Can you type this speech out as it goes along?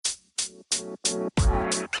Hi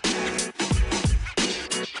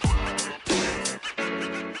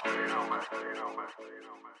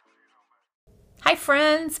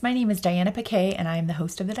friends, my name is Diana Piquet and I am the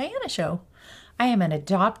host of The Diana Show. I am an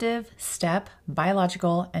adoptive, step,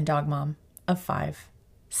 biological, and dog mom of 5.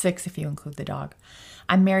 6 if you include the dog.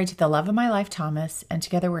 I'm married to the love of my life, Thomas, and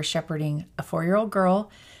together we're shepherding a 4-year-old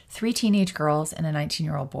girl, 3 teenage girls, and a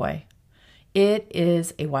 19-year-old boy. It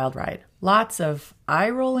is a wild ride. Lots of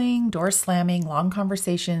eye-rolling, door slamming, long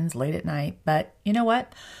conversations late at night, but you know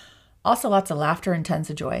what? Also lots of laughter and tons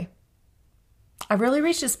of joy. I've really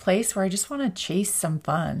reached this place where I just want to chase some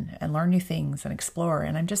fun and learn new things and explore,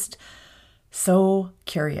 and I'm just so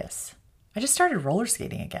curious. I just started roller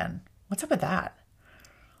skating again. What's up with that?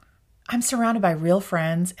 I'm surrounded by real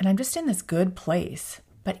friends, and I'm just in this good place.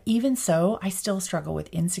 But even so, I still struggle with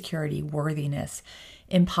insecurity, worthiness,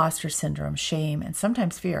 imposter syndrome, shame, and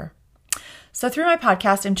sometimes fear. So through my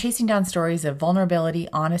podcast, I'm chasing down stories of vulnerability,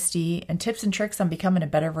 honesty, and tips and tricks on becoming a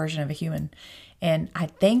better version of a human. And I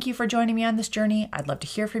thank you for joining me on this journey. I'd love to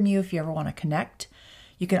hear from you if you ever want to connect.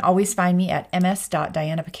 You can always find me at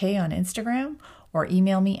ms.dianapiquet on Instagram or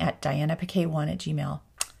email me at dianapiquet1@gmail.com.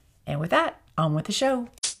 And with that, on with the show.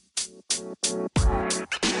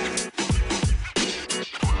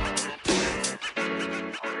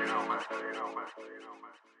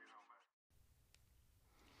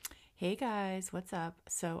 Hey guys, what's up?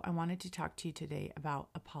 So I wanted to talk to you today about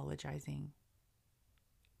apologizing.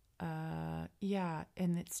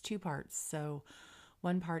 And it's 2 parts. So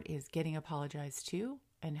one part is getting apologized to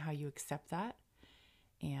and how you accept that.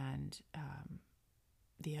 And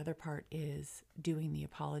the other part is doing the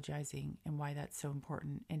apologizing and why that's so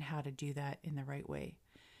important and how to do that in the right way.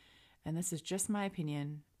 And this is just my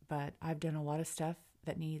opinion, but I've done a lot of stuff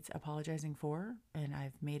that needs apologizing for, and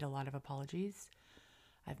I've made a lot of apologies.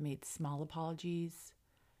 I've made small apologies,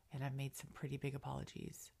 and I've made some pretty big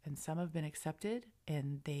apologies. And some have been accepted,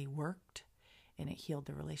 and they worked, and it healed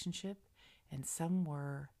the relationship. And some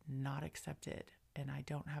were not accepted, and I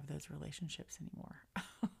don't have those relationships anymore.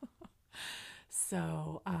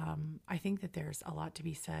 So I think that there's a lot to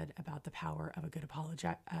be said about the power of a good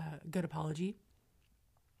apology.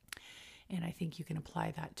 And I think you can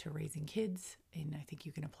apply that to raising kids, and I think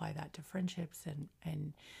you can apply that to friendships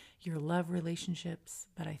and your love relationships.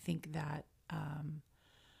 But I think that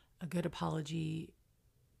a good apology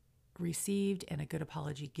received and a good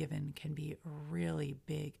apology given can be a really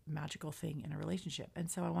big, magical thing in a relationship.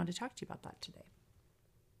 And so I wanted to talk to you about that today.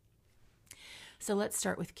 So let's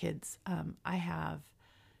start with kids. I have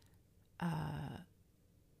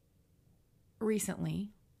recently,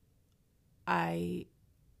 I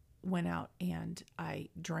went out and I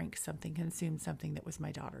drank something, consumed something that was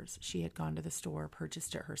my daughter's. She had gone to the store,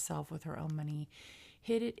 purchased it herself with her own money,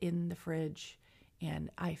 hid it in the fridge, and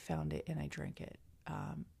I found it and I drank it.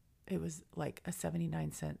 It was like a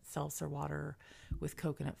 79-cent seltzer water with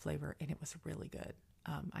coconut flavor, and it was really good.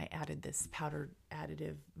 I added this powdered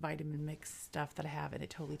additive vitamin mix stuff that I have, and it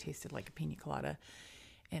totally tasted like a pina colada,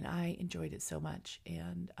 and I enjoyed it so much.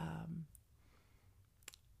 And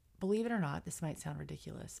believe it or not, this might sound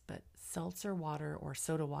ridiculous, but seltzer water or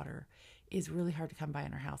soda water is really hard to come by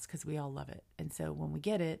in our house because we all love it. And so when we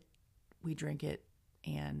get it, we drink it,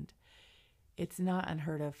 and it's not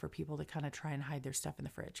unheard of for people to kind of try and hide their stuff in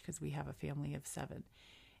the fridge because we have a family of 7.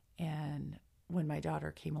 And when my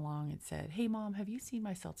daughter came along and said, "Hey mom, have you seen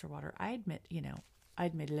my seltzer water?" I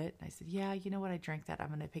admitted it. And I said, "Yeah, you know what? I drank that. I'm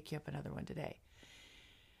going to pick you up another one today."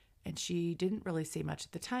 And she didn't really say much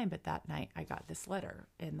at the time, but that night I got this letter,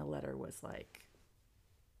 and the letter was like,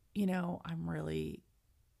 I'm really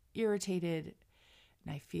irritated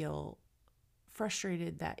and I feel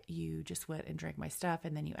frustrated that you just went and drank my stuff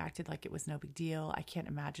and then you acted like it was no big deal. I can't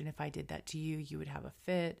imagine if I did that to you, you would have a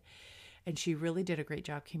fit. And she really did a great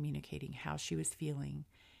job communicating how she was feeling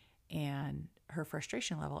and her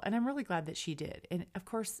frustration level. And I'm really glad that she did. And of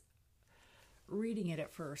course, reading it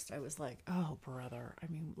at first, I was like, oh, brother. I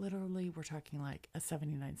mean, literally, we're talking like a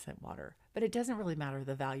 79-cent water. But it doesn't really matter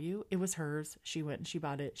the value. It was hers. She went and she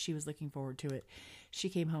bought it. She was looking forward to it. She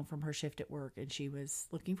came home from her shift at work and she was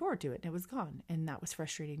looking forward to it. And it was gone. And that was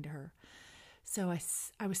frustrating to her. So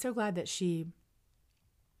I was so glad that she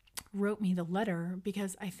wrote me the letter,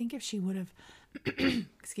 because I think if she would have,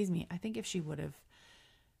 I think if she would have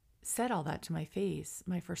said all that to my face,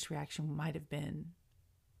 my first reaction might have been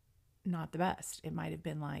not the best. It might have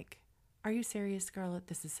been like, "Are you serious, Scarlett?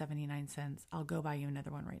 This is 79 cents. I'll go buy you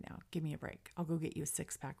another one right now. Give me a break. I'll go get you a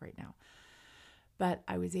 6-pack right now." But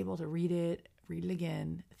I was able to read it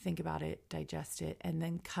again, think about it, digest it, and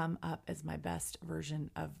then come up as my best version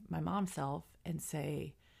of my mom self and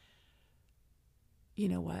say, you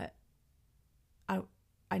know what? I,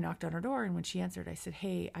 I knocked on her door, and when she answered, I said,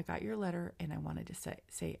 "Hey, I got your letter, and I wanted to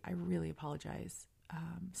say I really apologize.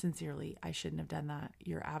 Sincerely, I shouldn't have done that.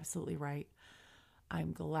 You're absolutely right.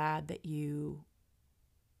 I'm glad that you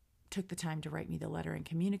took the time to write me the letter and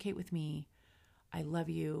communicate with me. I love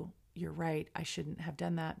you. You're right. I shouldn't have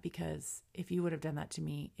done that, because if you would have done that to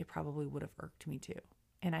me, it probably would have irked me too.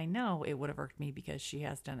 And I know it would have irked me because she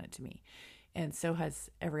has done it to me. And so has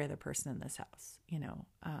every other person in this house, you know.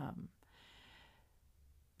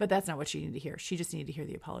 But that's not what she needed to hear. She just needed to hear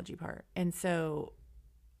the apology part. And so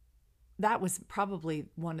that was probably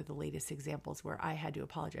one of the latest examples where I had to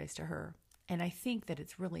apologize to her. And I think that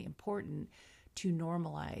it's really important to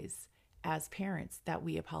normalize as parents that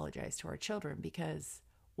we apologize to our children, because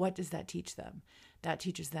what does that teach them? That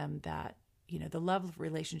teaches them that, you know, the love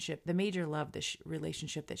relationship, the major love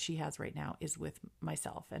relationship that she has right now is with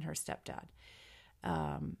myself and her stepdad,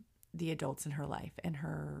 the adults in her life and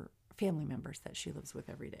her family members that she lives with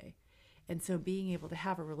every day. And so being able to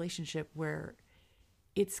have a relationship where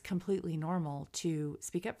it's completely normal to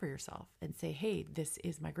speak up for yourself and say, hey, this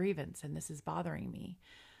is my grievance and this is bothering me.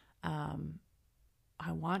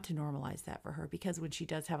 I want to normalize that for her, because when she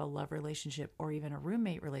does have a love relationship or even a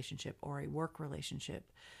roommate relationship or a work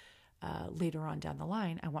relationship later on down the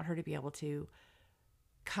line, I want her to be able to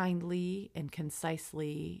kindly and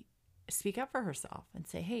concisely speak up for herself and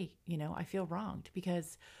say, hey, you know, I feel wronged.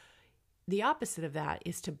 Because the opposite of that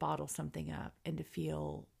is to bottle something up and to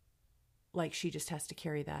feel like she just has to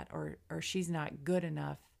carry that, or she's not good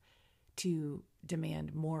enough to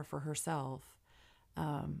demand more for herself,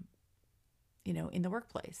 you know, in the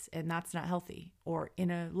workplace. And that's not healthy, or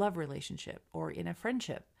in a love relationship or in a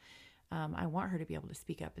friendship. I want her to be able to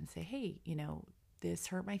speak up and say, hey, you know, this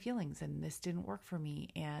hurt my feelings and this didn't work for me.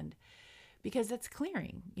 And because that's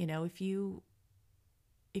clearing, you know, if you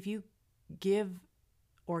give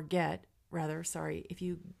or get, rather, sorry, if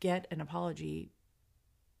you get an apology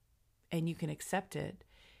and you can accept it,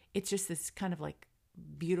 it's just this kind of like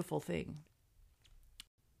beautiful thing.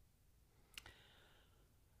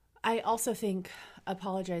 I also think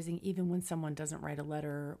apologizing, even when someone doesn't write a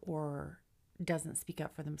letter or doesn't speak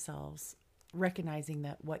up for themselves, recognizing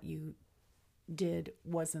that what you did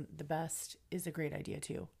wasn't the best, is a great idea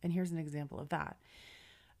too. And here's an example of that.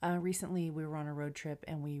 Recently we were on a road trip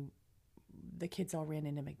and the kids all ran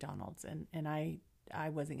into McDonald's, and I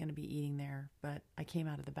wasn't going to be eating there, but I came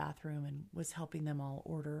out of the bathroom and was helping them all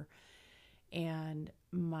order. And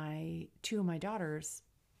two of my daughters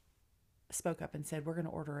spoke up and said, we're going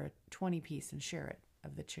to order a 20-piece and share it,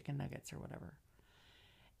 of the chicken nuggets or whatever.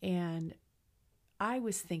 And I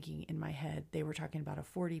was thinking in my head, they were talking about a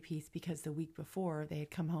 40-piece because the week before they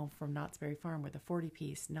had come home from Knott's Berry Farm with a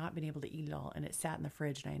 40-piece, not been able to eat it all, and it sat in the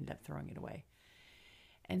fridge and I ended up throwing it away.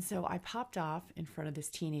 And so I popped off in front of this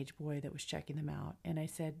teenage boy that was checking them out, and I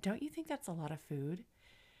said, don't you think that's a lot of food?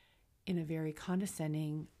 In a very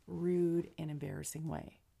condescending, rude, and embarrassing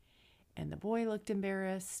way. And the boy looked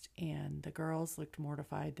embarrassed, and the girls looked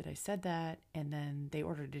mortified that I said that, and then they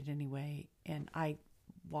ordered it anyway, and I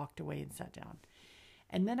walked away and sat down.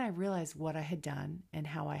 And then I realized what I had done and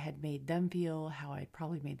how I had made them feel, how I'd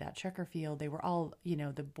probably made that checker feel. They were all, you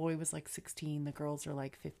know, the boy was like 16, the girls are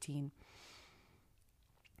like 15.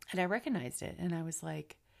 And I recognized it, and I was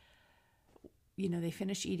like, you know, they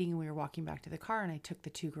finished eating and we were walking back to the car, and I took the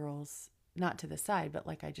two girls, not to the side, but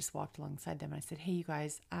like I just walked alongside them. And I said, hey, you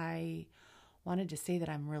guys, I wanted to say that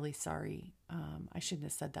I'm really sorry. I shouldn't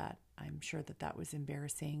have said that. I'm sure that was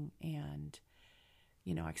embarrassing. And,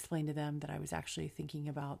 you know, I explained to them that I was actually thinking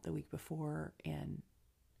about the week before, and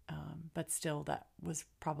but still that was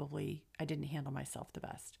probably, I didn't handle myself the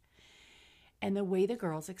best. And the way the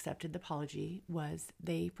girls accepted the apology was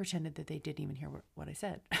they pretended that they didn't even hear what I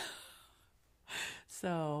said.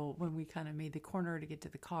 So when we kind of made the corner to get to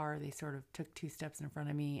the car, they sort of took 2 steps in front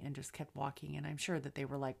of me and just kept walking. And I'm sure that they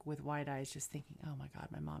were like with wide eyes just thinking, oh my God,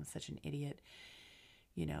 my mom's such an idiot.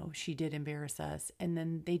 You know, she did embarrass us. And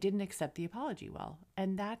then they didn't accept the apology well.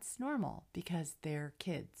 And that's normal because they're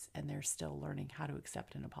kids and they're still learning how to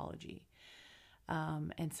accept an apology.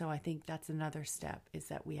 And so I think that's another step, is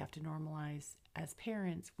that we have to normalize as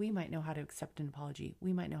parents. We might know how to accept an apology.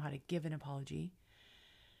 We might know how to give an apology.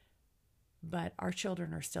 But our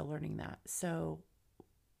children are still learning that. So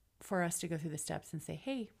for us to go through the steps and say,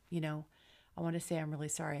 hey, you know, I want to say I'm really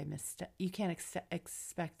sorry I missed. You can't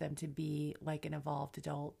expect them to be like an evolved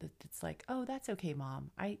adult that's like, oh, that's okay,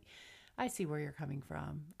 Mom. I see where you're coming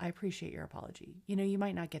from. I appreciate your apology. You know, you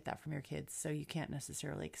might not get that from your kids, so you can't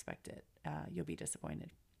necessarily expect it. You'll be disappointed.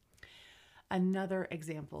 Another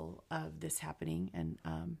example of this happening, and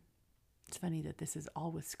it's funny that this is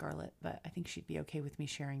all with Scarlett, but I think she'd be okay with me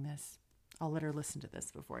sharing this. I'll let her listen to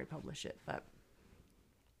this before I publish it. But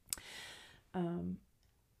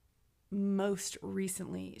most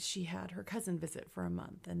recently, she had her cousin visit for a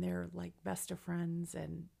month, and they're like best of friends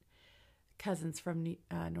and cousins from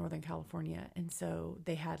Northern California. And so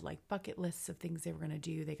they had like bucket lists of things they were going to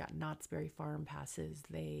do. They got Knott's Berry Farm passes.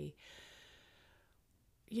 They,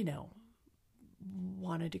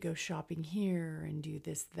 wanted to go shopping here and do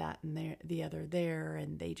this, that, and there, the other there.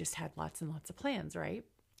 And they just had lots and lots of plans, right?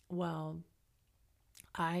 Well,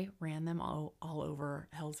 I ran them all over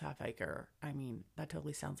Hell's Half Acre. I mean, that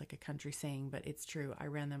totally sounds like a country saying, but it's true. I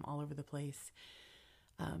ran them all over the place.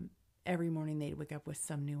 Every morning they'd wake up with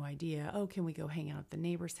some new idea. Oh, can we go hang out at the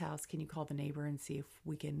neighbor's house? Can you call the neighbor and see if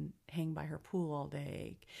we can hang by her pool all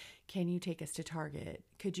day? Can you take us to Target?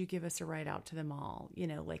 Could you give us a ride out to the mall?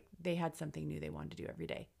 Like they had something new they wanted to do every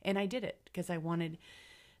day. And I did it because I wanted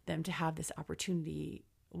them to have this opportunity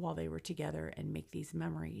while they were together and make these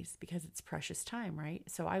memories, because it's precious time, right?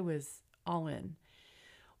 So I was all in.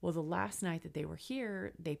 Well, the last night that they were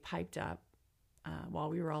here, they piped up while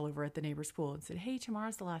we were all over at the neighbor's pool and said, hey,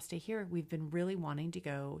 tomorrow's the last day here. We've been really wanting to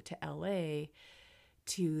go to LA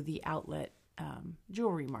to the outlet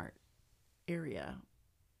jewelry mart area.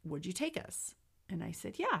 Would you take us? And I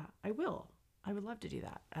said, yeah, I will. I would love to do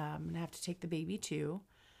that. And I have to take the baby too.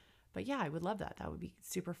 But yeah, I would love that. That would be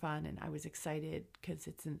super fun. And I was excited because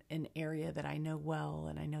it's an area that I know well.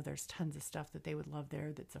 And I know there's tons of stuff that they would love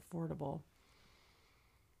there that's affordable.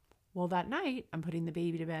 Well, that night, I'm putting the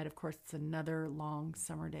baby to bed. Of course, it's another long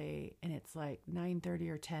summer day, and it's like 9:30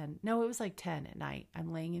 or 10. No, it was like 10 at night.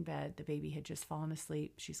 I'm laying in bed. The baby had just fallen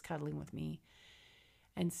asleep. She's cuddling with me.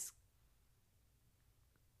 And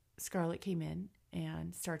Scarlett came in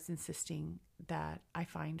and starts insisting that I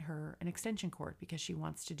find her an extension cord because she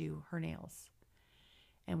wants to do her nails.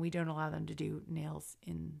 And we don't allow them to do nails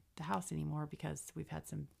in the house anymore because we've had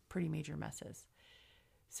some pretty major messes.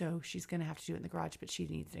 So she's going to have to do it in the garage, but she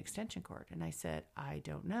needs an extension cord. And I said, I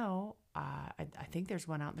don't know. I think there's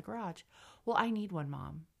one out in the garage. Well, I need one,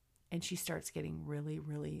 Mom. And she starts getting really,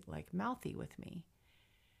 really like mouthy with me.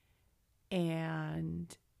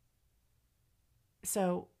 And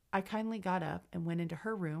so I kindly got up and went into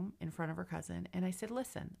her room in front of her cousin. And I said,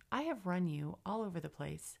 listen, I have run you all over the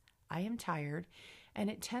place. I am tired. And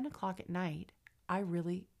at 10 o'clock at night, I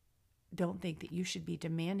really don't think that you should be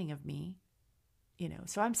demanding of me.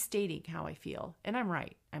 So I'm stating how I feel, and I'm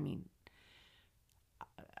right. I mean,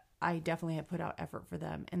 I definitely have put out effort for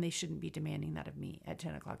them, and they shouldn't be demanding that of me at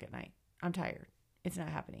 10 o'clock at night. I'm tired. It's not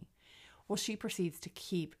happening. Well, she proceeds to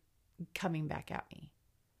keep coming back at me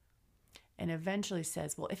and eventually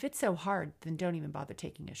says, well, if it's so hard, then don't even bother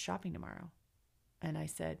taking us shopping tomorrow. And I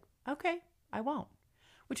said, okay, I won't,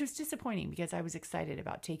 which was disappointing because I was excited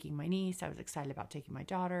about taking my niece. I was excited about taking my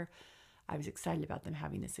daughter. I was excited about them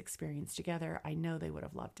having this experience together. I know they would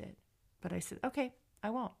have loved it. But I said, okay, I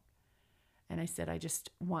won't. And I said, I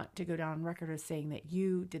just want to go down on record as saying that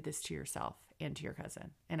you did this to yourself and to your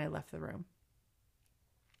cousin. And I left the room.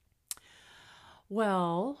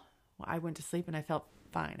 Well, I went to sleep and I felt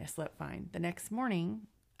fine. I slept fine. The next morning,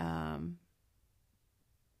 my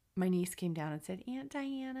niece came down and said, Aunt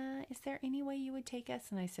Diana, is there any way you would take us?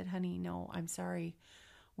 And I said, honey, no, I'm sorry.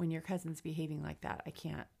 When your cousin's behaving like that, I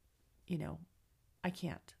can't. I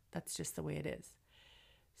can't. That's just the way it is.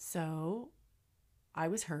 So I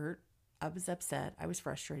was hurt. I was upset. I was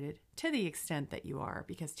frustrated to the extent that you are,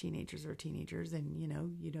 because teenagers are teenagers and,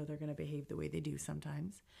 they're going to behave the way they do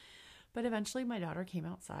sometimes. But eventually my daughter came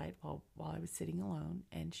outside while I was sitting alone,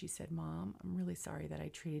 and she said, Mom, I'm really sorry that I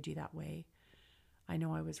treated you that way. I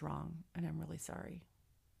know I was wrong, and I'm really sorry.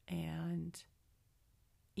 And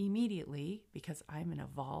immediately, because I'm an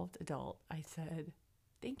evolved adult, I said,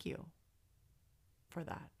 thank you for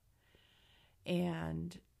that.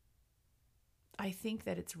 And I think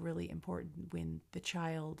that it's really important when the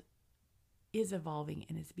child is evolving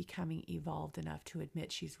and is becoming evolved enough to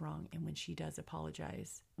admit she's wrong, and when she does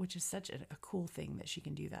apologize, which is such a cool thing that she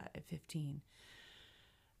can do that at 15,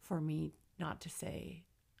 for me not to say,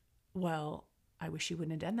 well, I wish you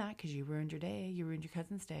wouldn't have done that because you ruined your day, you ruined your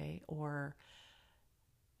cousin's day, or,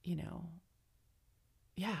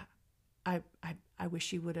 I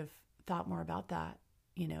wish you would have thought more about that,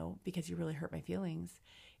 because you really hurt my feelings.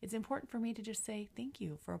 It's important for me to just say, thank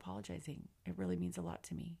you for apologizing. It really means a lot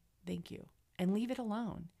to me. Thank you. And leave it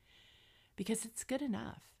alone, because it's good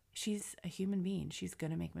enough. She's a human being. She's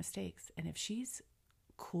going to make mistakes. And if she's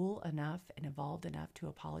cool enough and evolved enough to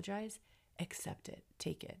apologize, accept it,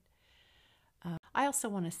 take it. I also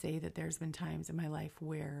want to say that there's been times in my life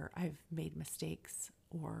where I've made mistakes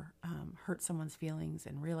or hurt someone's feelings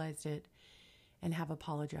and realized it and have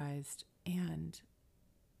apologized. And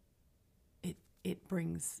it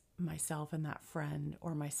brings myself and that friend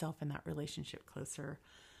or myself and that relationship closer.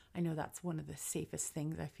 I know that's one of the safest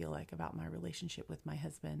things I feel like about my relationship with my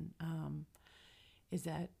husband, is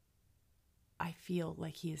that I feel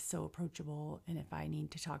like he is so approachable. And if I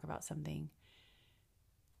need to talk about something,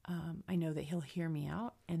 I know that he'll hear me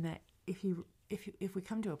out, and that if we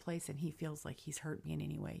come to a place and he feels like he's hurt me in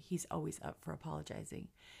any way, he's always up for apologizing.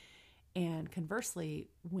 And conversely,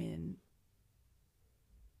 when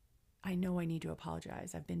I know I need to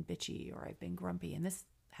apologize, I've been bitchy or I've been grumpy, and this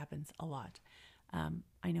happens a lot.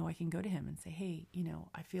 I know I can go to him and say, hey,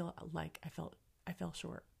 I feel like I fell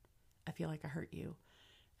short. I feel like I hurt you.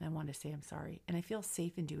 And I want to say I'm sorry. And I feel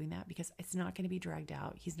safe in doing that because it's not going to be dragged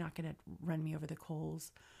out. He's not going to run me over the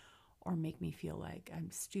coals or make me feel like I'm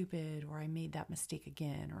stupid or I made that mistake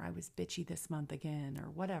again or I was bitchy this month again or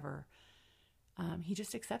whatever. He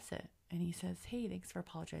just accepts it and he says, hey, thanks for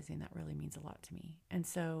apologizing. That really means a lot to me. And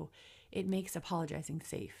so it makes apologizing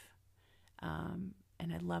safe.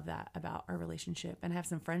 And I love that about our relationship. And I have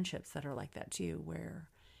some friendships that are like that too, where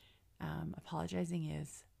apologizing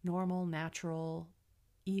is normal, natural,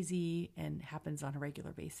 easy, and happens on a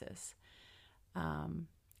regular basis.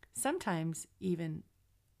 Sometimes even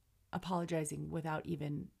apologizing without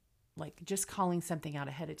even like just calling something out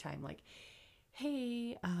ahead of time, like,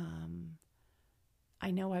 hey, I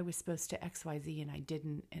know I was supposed to XYZ and I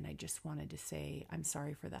didn't, and I just wanted to say I'm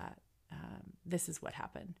sorry for that. This is what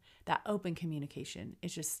happened. That open communication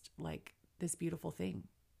is just like this beautiful thing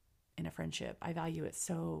in a friendship. I value it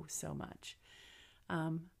so, so much.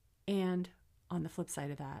 And on the flip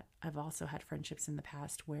side of that, I've also had friendships in the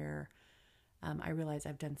past where I realize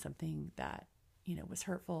I've done something that, was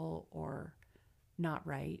hurtful or not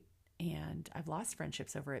right. And I've lost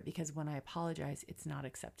friendships over it because when I apologize, it's not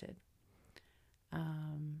accepted.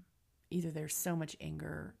 Either there's so much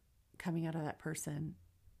anger coming out of that person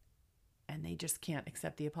and they just can't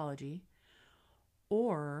accept the apology,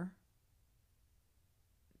 or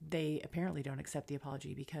they apparently don't accept the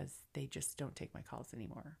apology because they just don't take my calls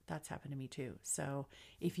anymore. That's happened to me too. So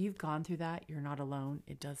if you've gone through that, you're not alone.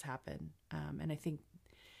 It does happen. And I think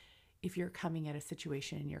if you're coming at a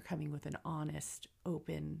situation, you're coming with an honest,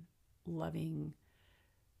 open, loving,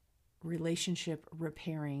 relationship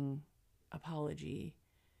repairing apology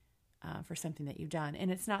for something that you've done. And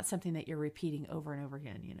it's not something that you're repeating over and over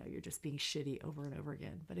again. You're just being shitty over and over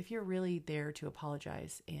again. But if you're really there to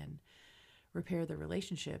apologize and repair the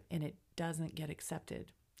relationship and it doesn't get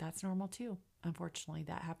accepted, that's normal too. Unfortunately,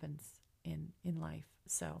 that happens in life.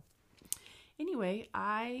 So anyway,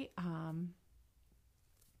 I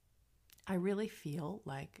really feel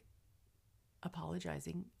like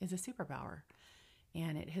apologizing is a superpower.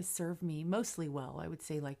 And it has served me mostly well. I would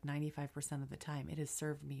say like 95% of the time, it has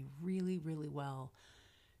served me really, really well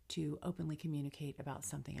to openly communicate about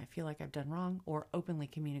something I feel like I've done wrong, or openly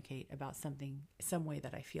communicate about some way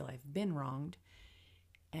that I feel I've been wronged,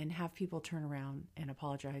 and have people turn around and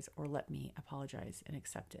apologize or let me apologize and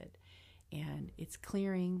accept it. And it's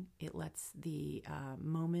clearing. It lets the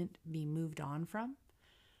moment be moved on from.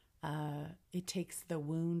 It takes the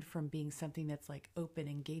wound from being something that's like open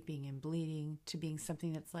and gaping and bleeding to being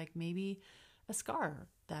something that's like maybe a scar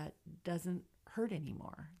that doesn't hurt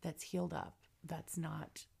anymore, that's healed up, that's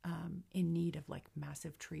not in need of like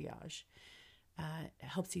massive triage. It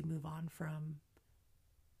helps you move on from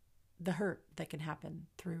the hurt that can happen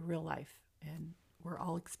through real life. And we're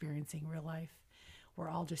all experiencing real life. We're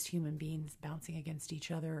all just human beings bouncing against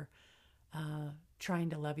each other,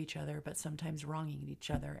 trying to love each other, but sometimes wronging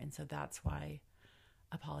each other. And so that's why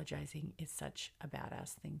apologizing is such a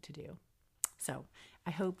badass thing to do. So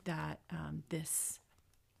I hope that this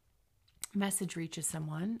message reaches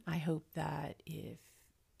someone. I hope that if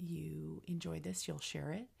you enjoyed this, you'll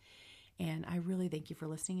share it. And I really thank you for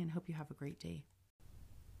listening and hope you have a great day.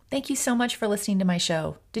 Thank you so much for listening to my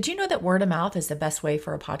show. Did you know that word of mouth is the best way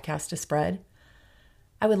for a podcast to spread?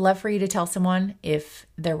 I would love for you to tell someone if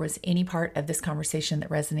there was any part of this conversation that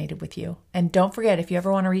resonated with you. And don't forget, if you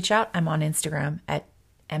ever want to reach out, I'm on Instagram at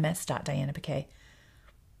ms.dianapk.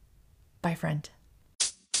 Bye, friend.